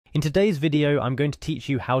In today's video, I'm going to teach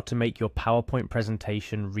you how to make your PowerPoint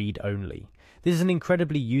presentation read-only. This is an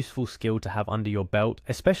incredibly useful skill to have under your belt,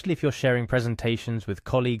 especially if you're sharing presentations with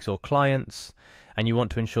colleagues or clients, and you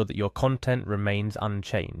want to ensure that your content remains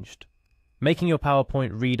unchanged. Making your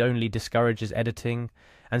PowerPoint read-only discourages editing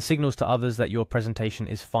and signals to others that your presentation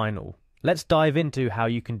is final. Let's dive into how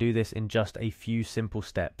you can do this in just a few simple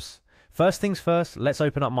steps. First things first, let's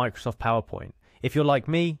open up Microsoft PowerPoint. If you're like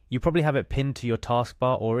me, you probably have it pinned to your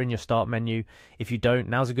taskbar or in your start menu. If you don't,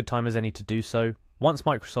 now's a good time as any to do so. Once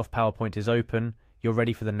Microsoft PowerPoint is open, you're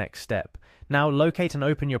ready for the next step. Now locate and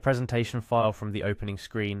open your presentation file from the opening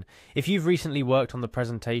screen. If you've recently worked on the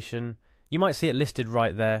presentation, you might see it listed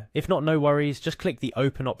right there. If not, no worries, just click the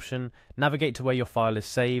Open option, navigate to where your file is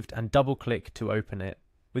saved, and double-click to open it.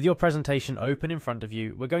 With your presentation open in front of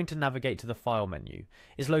you, we're going to navigate to the File menu.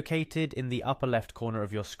 It's located in the upper left corner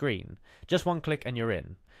of your screen. Just one click and you're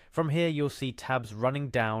in. From here, you'll see tabs running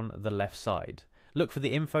down the left side. Look for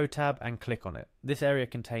the Info tab and click on it. This area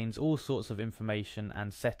contains all sorts of information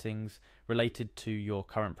and settings related to your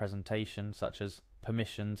current presentation, such as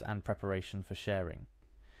permissions and preparation for sharing.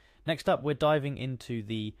 Next up, we're diving into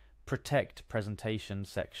the Protect Presentation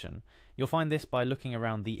section. You'll find this by looking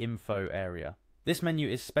around the Info area. This menu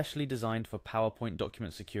is specially designed for PowerPoint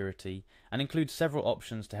document security and includes several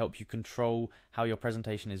options to help you control how your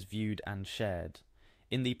presentation is viewed and shared.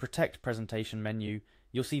 In the Protect Presentation menu,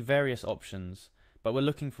 you'll see various options, but we're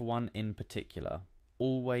looking for one in particular: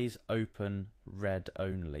 Always Open Read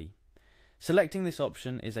Only. Selecting this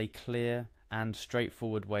option is a clear and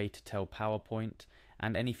straightforward way to tell PowerPoint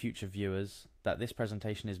and any future viewers that this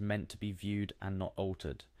presentation is meant to be viewed and not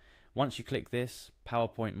altered. Once you click this,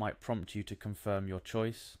 PowerPoint might prompt you to confirm your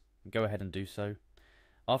choice. Go ahead and do so.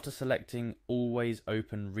 After selecting Always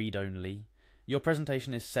Open Read Only, your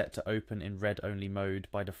presentation is set to open in read only mode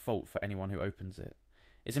by default for anyone who opens it.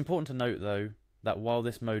 It's important to note though that while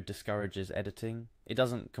this mode discourages editing, it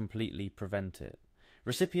doesn't completely prevent it.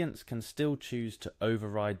 Recipients can still choose to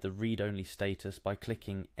override the read only status by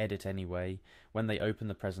clicking Edit Anyway when they open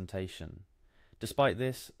the presentation. Despite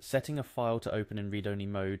this, setting a file to open in read-only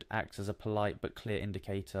mode acts as a polite but clear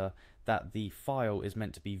indicator that the file is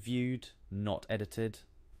meant to be viewed, not edited.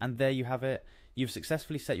 And there you have it. You've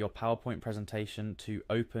successfully set your PowerPoint presentation to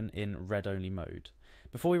open in read-only mode.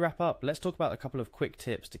 Before we wrap up, let's talk about a couple of quick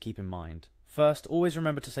tips to keep in mind. First, always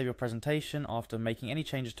remember to save your presentation after making any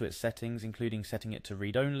changes to its settings, including setting it to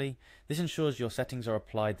read-only. This ensures your settings are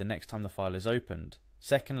applied the next time the file is opened.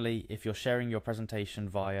 Secondly, if you're sharing your presentation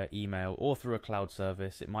via email or through a cloud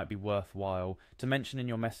service, it might be worthwhile to mention in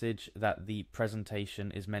your message that the presentation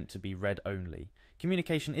is meant to be read only.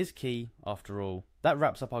 Communication is key, after all. That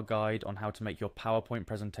wraps up our guide on how to make your PowerPoint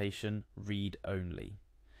presentation read only.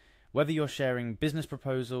 Whether you're sharing business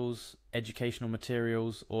proposals, educational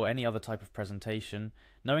materials, or any other type of presentation,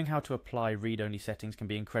 knowing how to apply read-only settings can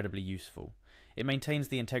be incredibly useful. It maintains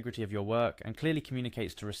the integrity of your work and clearly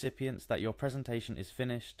communicates to recipients that your presentation is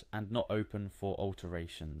finished and not open for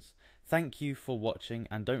alterations. Thank you for watching,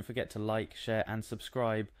 and don't forget to like, share and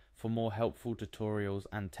subscribe for more helpful tutorials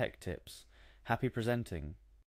and tech tips. Happy presenting!